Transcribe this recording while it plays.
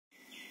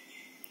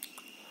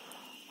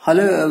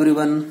Hello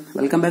everyone,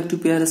 welcome back to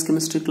PRS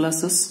Chemistry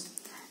Classes.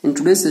 In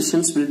today's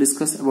sessions, we'll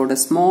discuss about a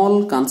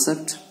small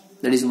concept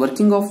that is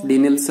working of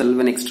Daniell cell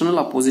when external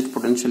opposite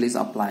potential is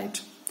applied.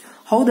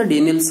 How the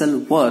Daniell cell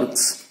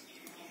works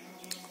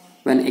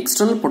when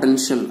external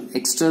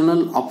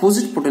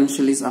opposite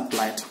potential is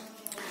applied.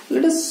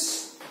 Let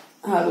us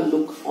have a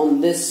look on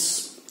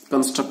this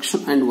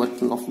construction and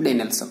working of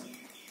Daniell cell.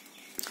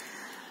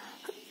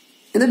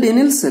 In the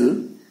Daniell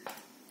cell,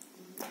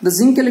 the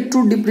zinc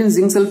electrode dipped in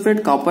zinc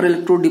sulfate, copper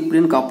electrode dipped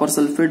in copper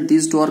sulfate.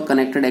 These two are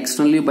connected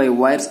externally by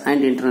wires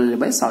and internally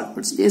by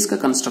saltpeter. ये इसका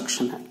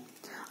construction है.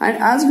 And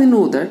as we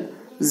know that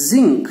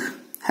zinc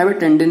have a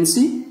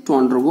tendency to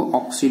undergo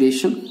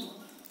oxidation.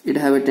 It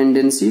have a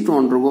tendency to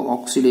undergo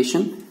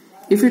oxidation.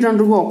 If it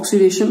undergo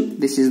oxidation,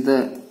 this is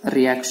the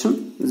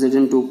reaction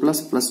Zn2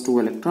 plus 2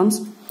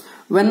 electrons.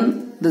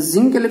 When the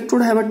zinc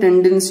electrode have a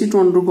tendency to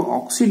undergo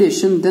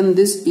oxidation, then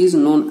this is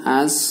known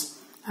as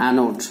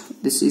anode.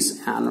 This is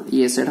anode.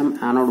 ये side हम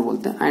anode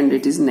बोलते हैं and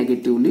it is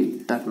negatively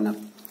terminal.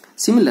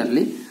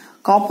 Similarly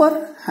copper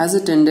has a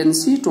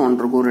tendency to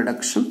undergo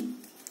reduction.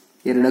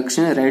 ये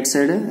reduction है, right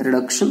side है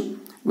reduction.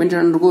 When it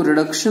undergo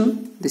reduction,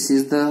 this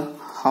is the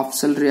half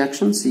cell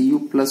reaction.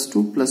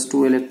 Cu plus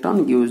 2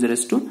 electron gives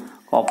rise to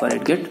copper.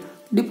 It get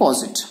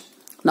deposit.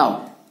 Now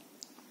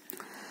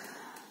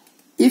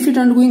if it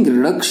undergoing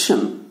reduction,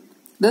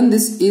 then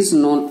this is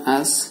known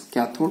as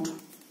cathode.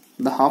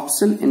 The half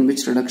cell in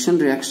which reduction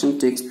reaction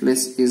takes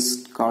place is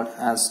called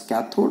as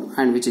cathode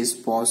and which is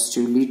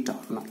positively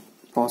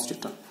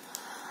positive term.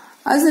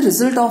 As a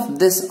result of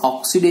this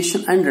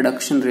oxidation and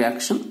reduction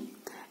reaction,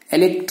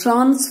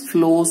 electron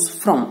flows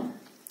from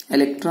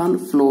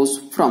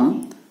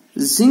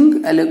zinc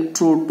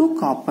electrode to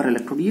copper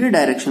electrode. ये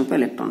direction पे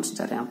electrons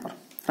जा रहे हैं यहाँ पर,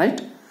 right?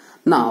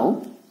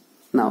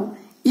 Now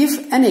if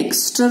an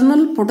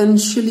external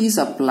potential is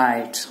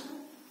applied,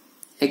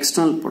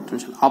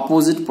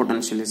 opposite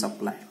potential is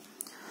applied.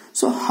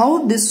 So how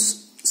this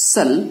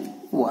cell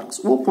works,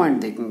 वो point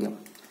देखेंगे हम.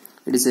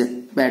 It is a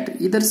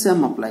battery. इधर से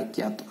हम अप्लाई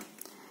किया तो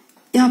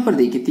यहां पर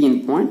देखिए 3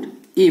 point.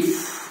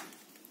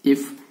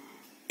 If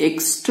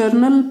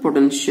external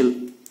potential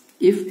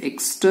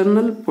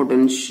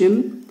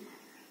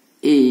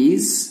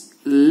is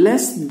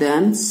less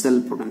than cell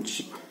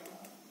potential.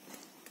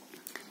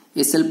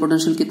 ये सेल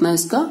पोटेंशियल कितना है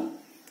इसका?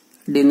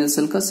 Daniell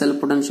सेल का cell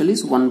potential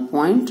is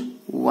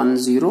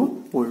 1.10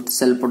 volt.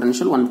 Cell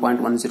potential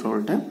 1.10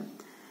 volt है.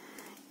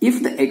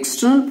 इफ द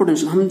एक्सटर्नल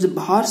पोटेंशियल, हम जब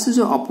बाहर से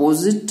जो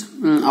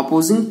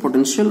अपोजिंग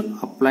पोटेंशियल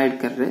अप्लाइड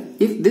कर रहे हैं,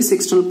 if this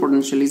external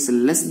potential is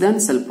less than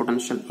cell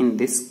potential, in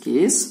this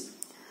case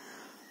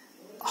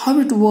how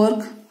it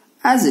work?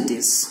 As it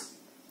is.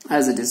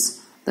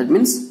 That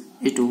means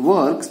it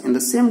works in the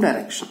same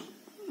direction.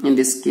 In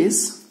this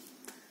case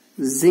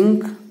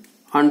zinc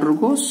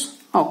undergoes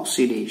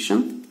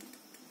oxidation,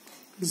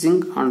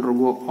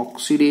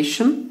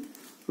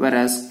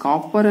 whereas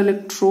copper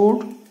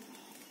electrode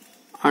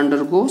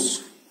undergoes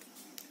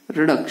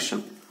reduction,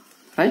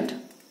 right?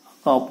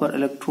 Copper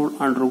electrode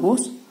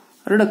undergoes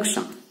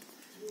reduction.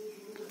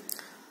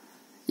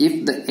 If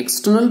the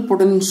external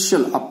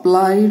potential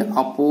applied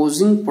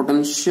opposing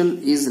potential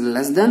is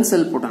less than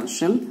cell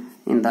potential,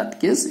 in that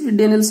case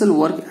Daniell cell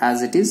work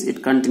as it is.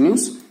 It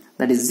continues,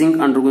 that is zinc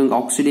undergoing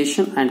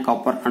oxidation and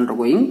copper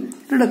undergoing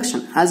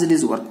reduction as it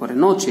is work हो रहा है,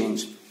 no change,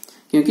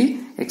 क्योंकि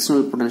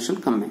external potential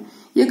कम है.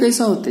 ये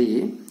कैसा होता है?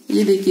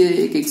 ये देखिए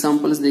एक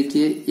एग्जांपल्स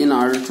देखिए. In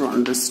order to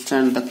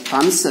understand the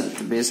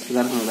concept base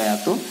अगर हम गया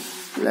तो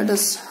let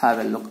us have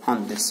a look on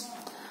this.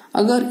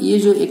 अगर ये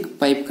जो एक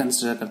पाइप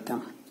कंसिडर करते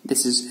हैं,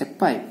 this is a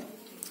pipe,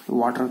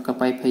 water का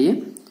पाइप है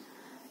ये,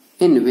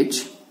 इन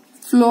विच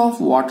flow of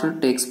water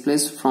takes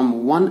place from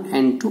one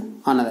and to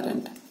another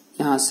and.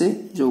 यहां से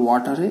जो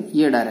वाटर है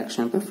ये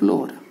डायरेक्शन पे फ्लो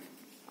हो रहा है.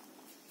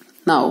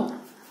 Now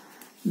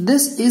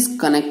this is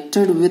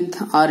connected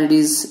with, और it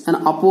is an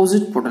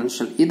opposite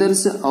potential. इधर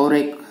से और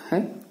एक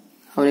है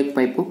और एक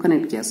पाइप को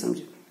कनेक्ट किया,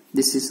 समझे.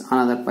 This is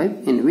another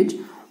pipe in which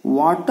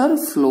water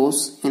flows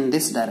in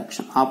this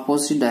direction.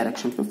 Opposite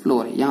direction पे फ्लो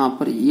है. यहां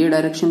पर ये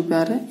डायरेक्शन पे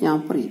आ रहा है, यहां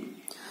पर ये.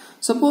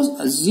 सपोज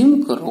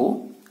अज्यूम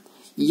करो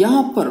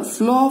यहां पर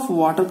फ्लो ऑफ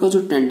वाटर का जो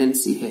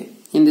टेंडेंसी है,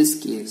 in this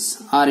case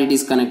are it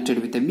is connected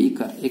with a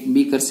beaker. एक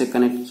बीकर से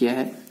कनेक्ट किया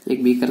है.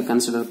 एक बीकर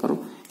कंसिडर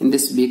करो. In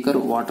this beaker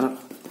water,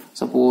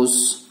 suppose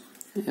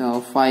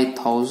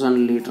 5000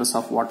 liters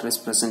of water is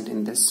present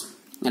in this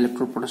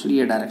electrode potential.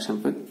 ये डायरेक्शन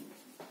पे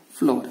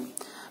फ्लो है.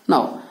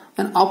 Now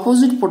an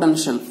opposite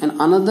potential in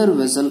another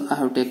vessel, I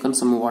have taken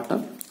some water.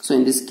 So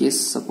in this case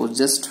suppose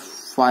just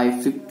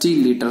 550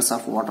 liters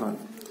of water.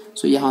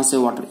 So यहाँ से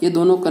water, ये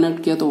दोनों connect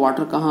किया तो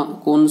water कहाँ,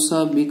 कौन सा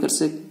बीकर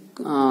से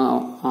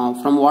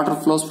from water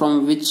flows from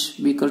which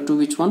beaker to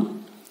which one?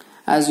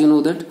 As you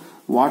know that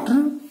water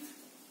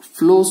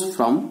flows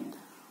from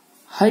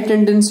high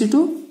tendency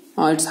to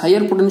its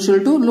higher potential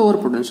to lower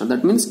potential.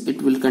 That means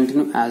it will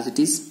continue as it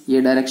is.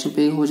 ये direction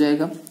पे हो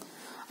जाएगा.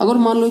 अगर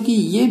मान लो कि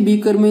ये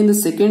beaker में, in the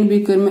second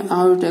beaker में आई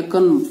हैव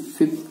टेकन,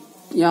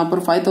 यहाँ पर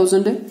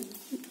 5000 है,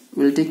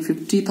 will take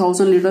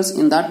 50,000 liters.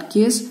 In that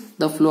case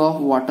the flow of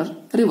water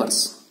reverse.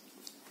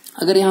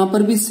 अगर यहाँ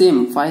पर भी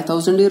सेम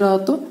 5000 ही रहा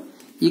तो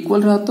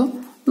इक्वल रहा तो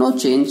no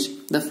change,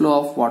 the flow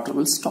of water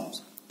will stop.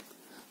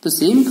 तो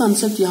सेम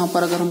कॉन्सेप्ट यहाँ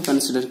पर अगर हम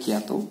कंसिडर किया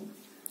तो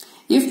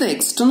if the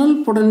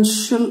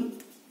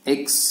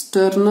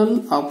external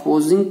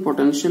opposing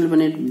potential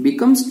when it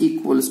becomes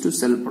equals to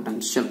cell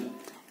potential,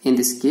 in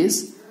this case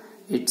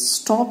it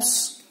stops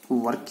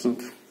working,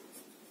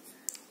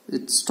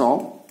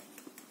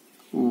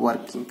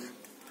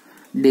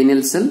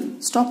 Daniell cell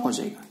stop हो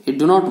जाएगा, it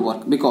do not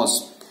work because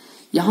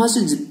यहां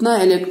से जितना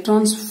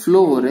इलेक्ट्रॉन्स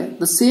फ्लो हो रहे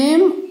the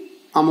same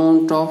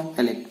amount of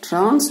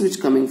electrons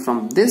which coming from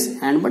this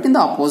end but in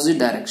the opposite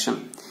direction.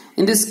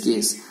 In this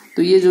case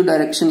तो ये जो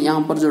डायरेक्शन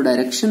यहां पर जो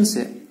डायरेक्शन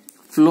से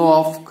फ्लो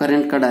ऑफ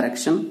करंट का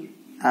डायरेक्शन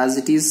एज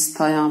इट इज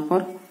था यहां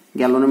पर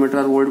गैल्वेनोमीटर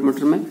और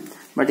वोल्टमीटर में,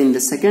 but in the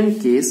second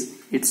case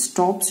it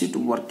stops it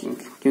working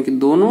क्योंकि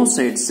दोनों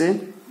साइड से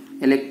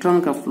इलेक्ट्रॉन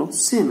का फ्लो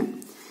सेम है.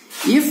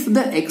 If the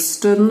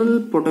external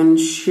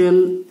potential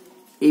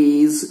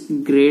is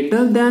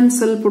greater than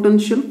cell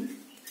potential,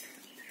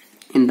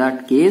 in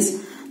that case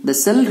the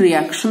cell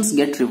reactions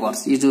gate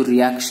reverse. ये जो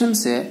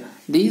reactions है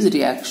these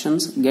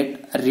reactions get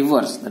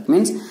reverse. That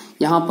means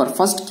यहाँ पर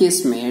फर्स्ट केस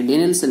में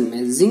Daniell cell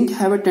में zinc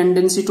have a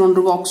tendency to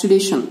undergo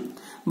oxidation,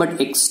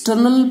 but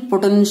external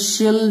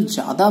potential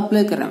ज्यादा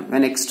apply करें.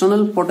 When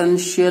external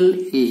potential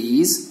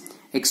is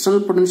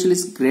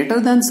greater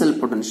than cell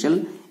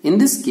potential, in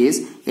this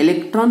case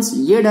electrons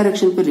ये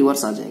direction पे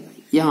reverse आ जाएगा.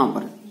 यहाँ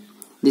पर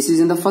this is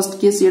in the first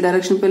case ये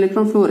direction पे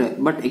electron flow है,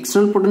 बट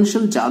एक्सटर्नल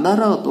पोटेंशियल ज्यादा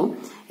रहा तो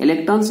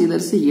इलेक्ट्रॉन्स इधर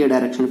से ये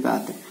डायरेक्शन पे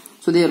आते.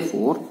 So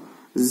therefore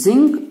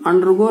zinc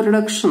undergo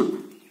reduction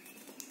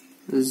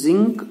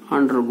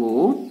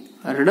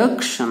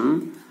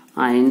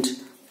and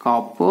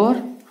copper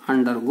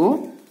undergo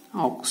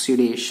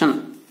oxidation.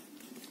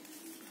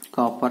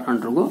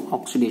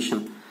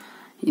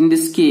 In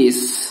this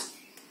case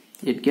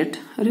it get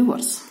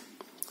reverse.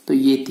 तो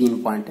ये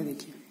 3 पॉइंट है.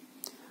 देखिए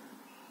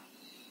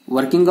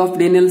working of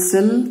Daniell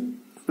cell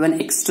when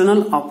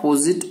external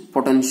opposite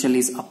potential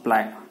is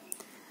applied.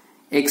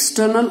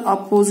 External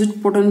opposite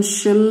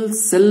potential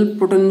cell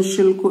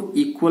potential को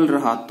equal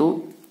रहा तो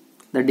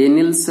the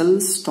Daniell cell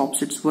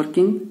stops its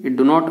working. It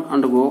do not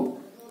undergo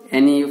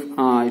any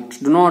it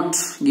do not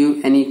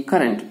give any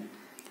current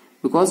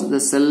because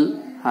the cell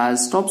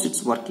has stops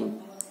its working.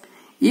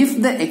 If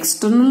the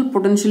external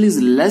potential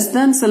is less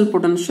than cell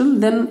potential,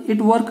 then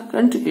it work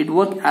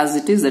as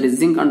it is, that is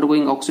zinc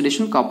undergoing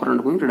oxidation, copper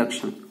undergoing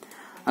reduction.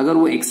 अगर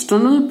वो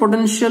external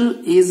potential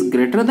is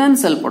greater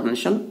than cell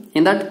potential,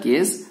 in that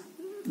case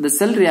the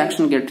cell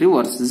reaction get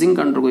reverse, zinc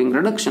undergoing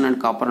reduction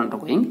and copper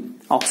undergoing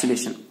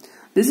oxidation.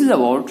 This is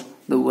about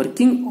the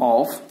working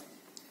of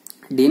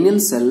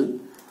Daniell cell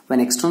when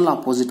external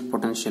opposite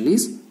potential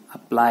is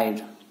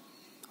applied.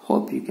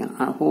 Hope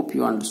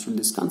you understood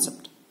this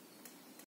concept.